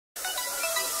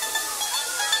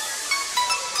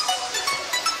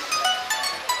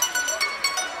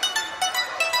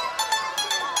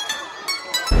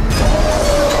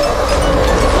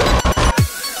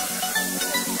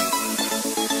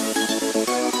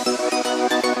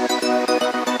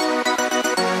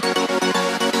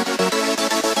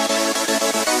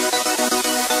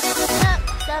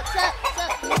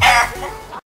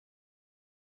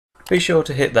be sure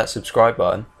to hit that subscribe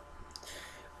button.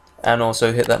 And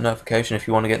also hit that notification if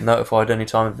you want to get notified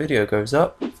anytime a video goes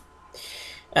up.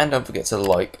 And don't forget to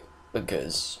like,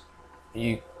 because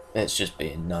it's just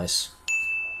being nice.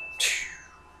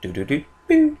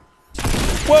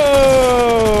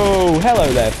 Whoa! Hello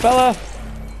there, fella.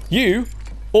 You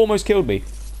almost killed me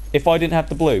if I didn't have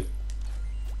the blue.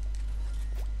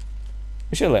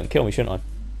 I should have let him kill me, shouldn't I?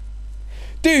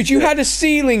 Dude, you had a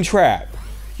ceiling trap.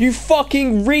 You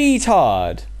fucking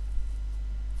retard.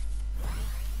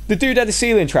 The dude had a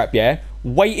ceiling trap, yeah?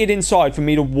 Waited inside for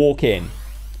me to walk in.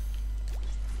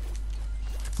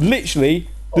 Literally,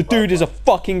 the dude is a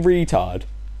fucking retard.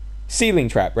 Ceiling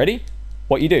trap, ready?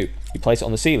 What you do? You place it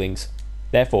on the ceilings.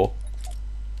 Therefore,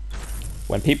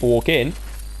 when people walk in,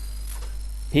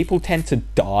 people tend to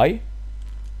die.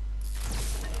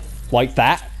 Like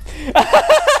that.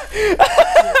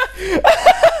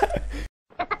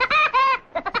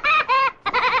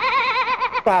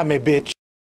 Buy me, bitch.